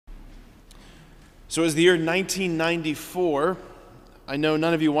So it was the year 1994. I know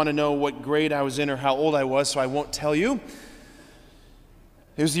none of you want to know what grade I was in or how old I was, so I won't tell you.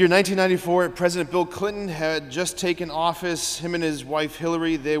 It was the year 1994. President Bill Clinton had just taken office. Him and his wife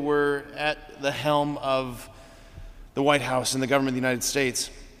Hillary, they were at the helm of the White House and the government of the United States.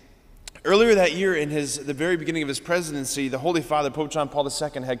 Earlier that year, in the very beginning of his presidency, the Holy Father, Pope John Paul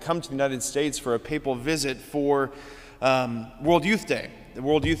II, had come to the United States for a papal visit for World Youth Day. The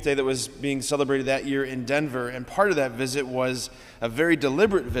World Youth Day that was being celebrated that year in Denver, and part of that visit was a very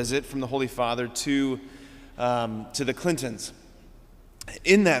deliberate visit from the Holy Father to the Clintons.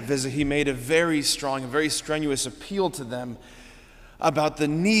 In that visit, he made a very strong, a very strenuous appeal to them about the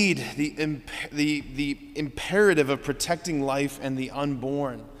need, the imperative of protecting life and the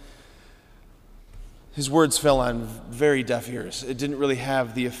unborn. His words fell on very deaf ears. It didn't really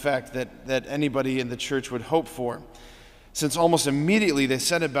have the effect that anybody in the church would hope for, since almost immediately they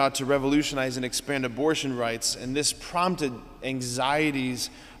set about to revolutionize and expand abortion rights, and this prompted anxieties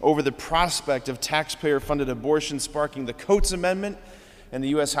over the prospect of taxpayer-funded abortion, sparking the Coates Amendment and the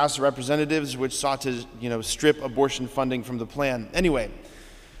U.S. House of Representatives, which sought to strip abortion funding from the plan. Anyway,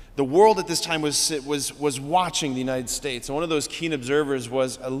 the world at this time was watching the United States, and one of those keen observers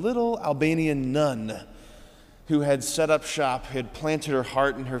was a little Albanian nun who had set up shop, had planted her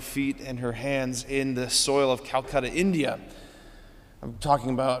heart and her feet and her hands in the soil of Calcutta, India. I'm talking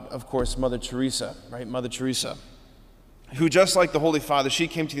about, of course, Mother Teresa, right? Mother Teresa, who, just like the Holy Father, she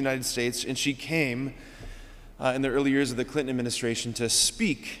came to the United States, and she came in the early years of the Clinton administration to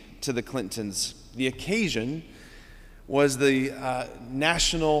speak to the Clintons. The occasion was the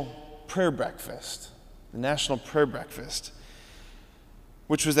National Prayer Breakfast,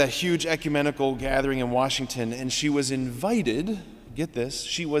 which was that huge ecumenical gathering in Washington, and she was invited, get this,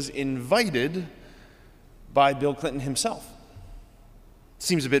 she was invited by Bill Clinton himself.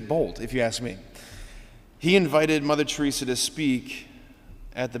 Seems a bit bold, if you ask me. He invited Mother Teresa to speak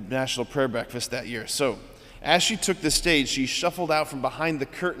at the National Prayer Breakfast that year. So, as she took the stage, she shuffled out from behind the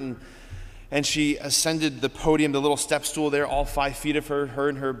curtain, and she ascended the podium, the little step stool there, all 5 feet of her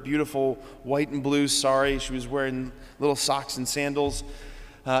in her beautiful white and blue sari. She was wearing little socks and sandals.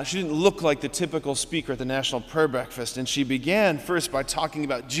 She didn't look like the typical speaker at the National Prayer Breakfast, and she began first by talking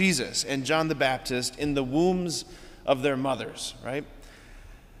about Jesus and John the Baptist in the wombs of their mothers, right?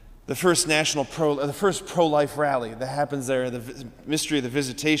 The first pro-life rally that happens there, the mystery of the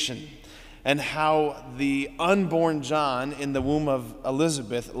visitation, and how the unborn John in the womb of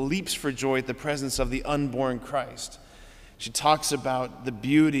Elizabeth leaps for joy at the presence of the unborn Christ. She talks about the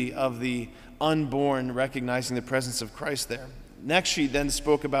beauty of the unborn recognizing the presence of Christ there. Next, she then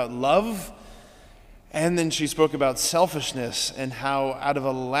spoke about love, and then she spoke about selfishness and how out of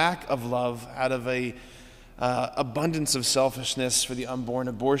a lack of love, out of a abundance of selfishness for the unborn,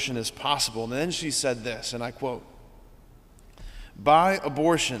 abortion is possible. And then she said this, and I quote, "By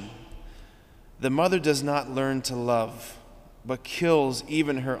abortion, the mother does not learn to love, but kills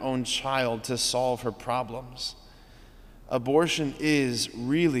even her own child to solve her problems. Abortion is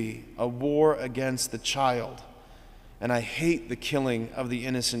really a war against the child, and I hate the killing of the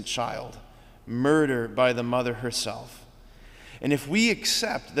innocent child, murder by the mother herself. And if we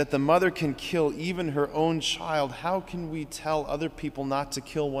accept that the mother can kill even her own child, how can we tell other people not to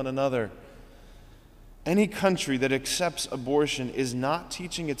kill one another? Any country that accepts abortion is not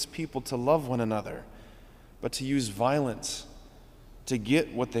teaching its people to love one another, but to use violence to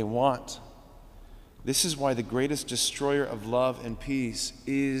get what they want. This is why the greatest destroyer of love and peace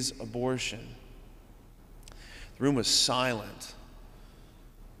is abortion." The room was silent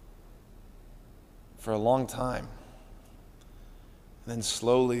for a long time. And then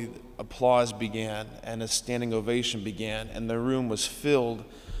slowly applause began and a standing ovation began, and the room was filled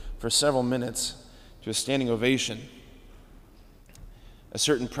for several minutes to a standing ovation. A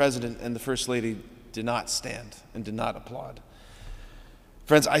certain president and the First Lady did not stand and did not applaud.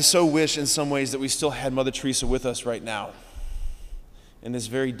 Friends, I so wish in some ways that we still had Mother Teresa with us right now, in this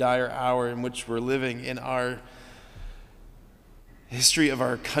very dire hour in which we're living in our history of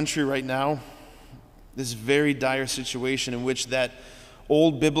our country right now, this very dire situation in which that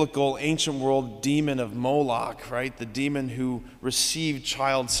old biblical ancient world demon of Moloch, right, the demon who received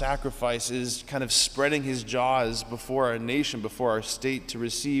child sacrifice, is kind of spreading his jaws before our nation, before our state, to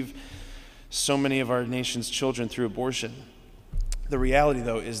receive so many of our nation's children through abortion. The reality,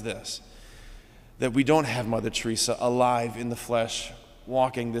 though, is this, that we don't have Mother Teresa alive in the flesh,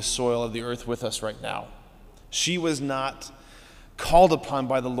 walking this soil of the earth with us right now. She was not called upon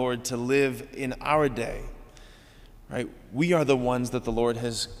by the Lord to live in our day, right? We are the ones that the Lord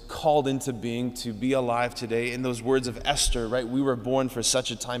has called into being to be alive today. In those words of Esther, right? We were born for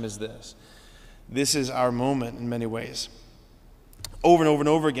such a time as this. This is our moment in many ways. Over and over and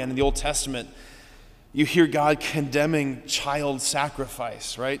over again in the Old Testament, you hear God condemning child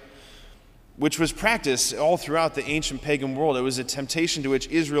sacrifice, right? Which was practiced all throughout the ancient pagan world. It was a temptation to which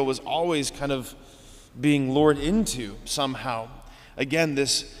Israel was always kind of being lured into somehow. Again,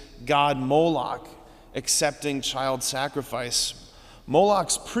 this god Moloch accepting child sacrifice.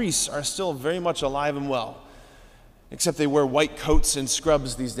 Moloch's priests are still very much alive and well, except they wear white coats and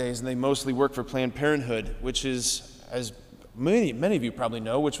scrubs these days, and they mostly work for Planned Parenthood, which is, as many of you probably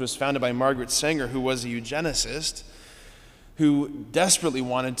know, which was founded by Margaret Sanger, who was a eugenicist, who desperately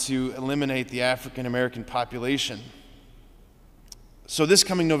wanted to eliminate the African American population. So this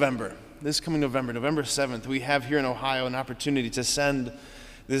coming November, November 7th, we have here in Ohio an opportunity to send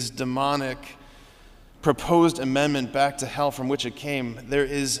this demonic proposed amendment back to hell from which it came. There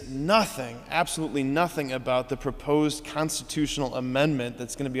is nothing, absolutely nothing about the proposed constitutional amendment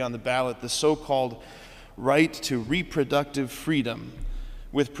that's going to be on the ballot, the so-called right to reproductive freedom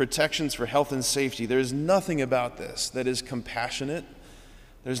with protections for health and safety. There's nothing about this that is compassionate.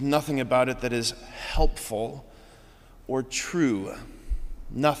 There's nothing about it that is helpful or true.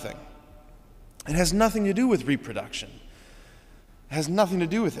 Nothing. It has nothing to do with reproduction. It has nothing to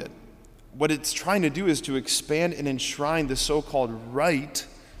do with it. What it's trying to do is to expand and enshrine the so-called right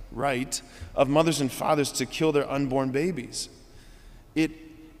of mothers and fathers to kill their unborn babies. It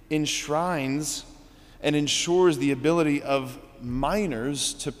enshrines and ensures the ability of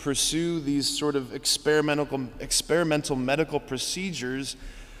minors to pursue these sort of experimental medical procedures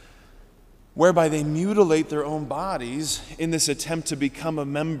whereby they mutilate their own bodies in this attempt to become a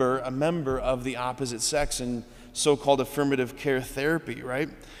member of the opposite sex in so-called affirmative care therapy, right?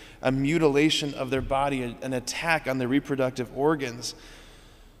 A mutilation of their body, an attack on their reproductive organs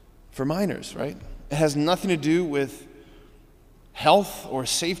for minors, right? It has nothing to do with health or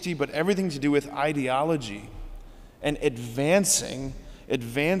safety, but everything to do with ideology and advancing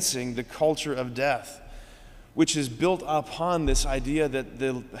the culture of death, which is built upon this idea that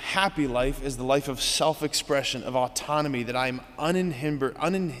the happy life is the life of self-expression, of autonomy, that I am unencumbered,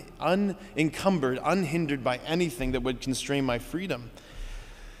 unhindered by anything that would constrain my freedom.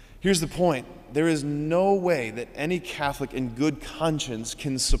 Here's the point. There is no way that any Catholic in good conscience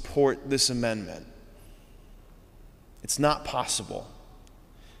can support this amendment. It's not possible.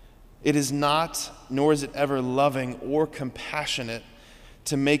 It is not, nor is it ever loving or compassionate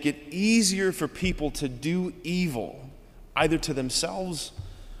to make it easier for people to do evil, either to themselves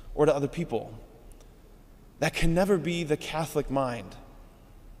or to other people. That can never be the Catholic mind.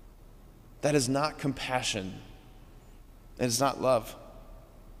 That is not compassion. It is not love.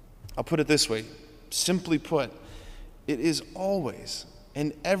 I'll put it this way. Simply put, it is always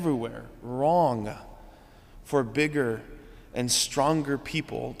and everywhere wrong for bigger and stronger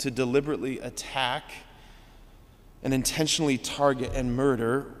people to deliberately attack and intentionally target and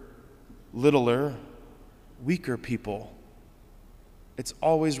murder littler, weaker people. It's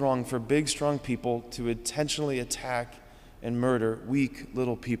always wrong for big, strong people to intentionally attack and murder weak,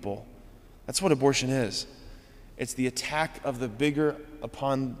 little people. That's what abortion is. It's the attack of the bigger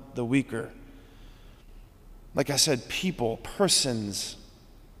upon the weaker. Like I said, people, persons.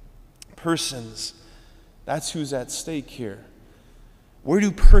 That's who's at stake here. Where do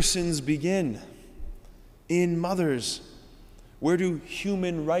persons begin? In mothers. Where do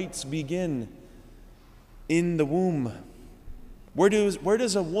human rights begin? In the womb. Where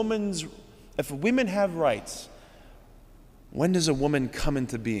does a woman's, if women have rights, when does a woman come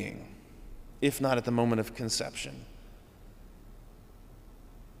into being? If not at the moment of conception.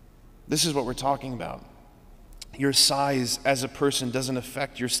 This is what we're talking about. Your size as a person doesn't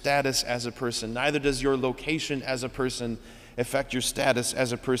affect your status as a person. Neither does your location as a person affect your status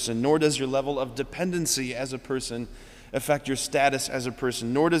as a person. Nor does your level of dependency as a person affect your status as a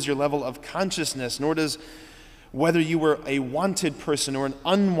person. Nor does your level of consciousness. Nor does whether you were a wanted person or an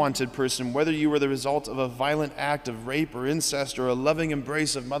unwanted person, whether you were the result of a violent act of rape or incest or a loving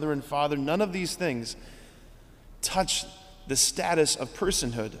embrace of mother and father, none of these things touch the status of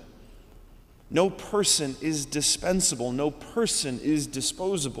personhood. No person is dispensable. No person is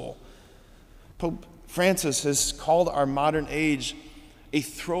disposable. Pope Francis has called our modern age a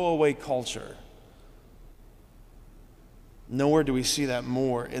throwaway culture. Nowhere do we see that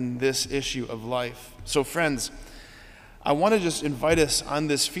more in this issue of life. So friends, I want to just invite us on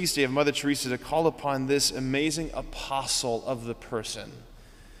this feast day of Mother Teresa to call upon this amazing apostle of the person.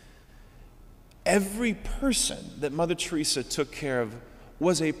 Every person that Mother Teresa took care of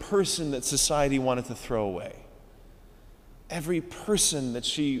was a person that society wanted to throw away. Every person that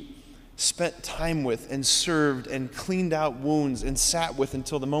she spent time with and served and cleaned out wounds and sat with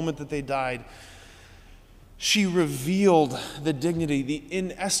until the moment that they died She revealed the dignity, the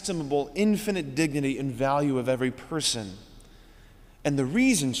inestimable, infinite dignity and value of every person. And the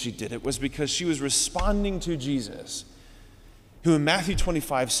reason she did it was because she was responding to Jesus, who in Matthew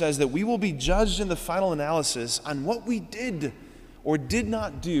 25 says that we will be judged in the final analysis on what we did or did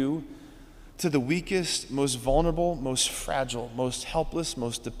not do to the weakest, most vulnerable, most fragile, most helpless,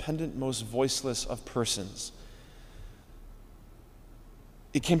 most dependent, most voiceless of persons.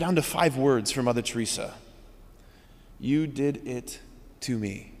 It came down to 5 words from Mother Teresa. You did it to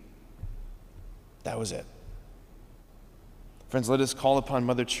me. That was it. Friends, let us call upon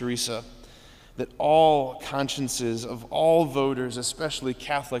Mother Teresa that all consciences of all voters, especially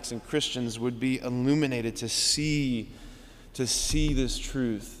Catholics and Christians, would be illuminated to see this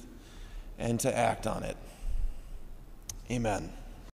truth and to act on it. Amen.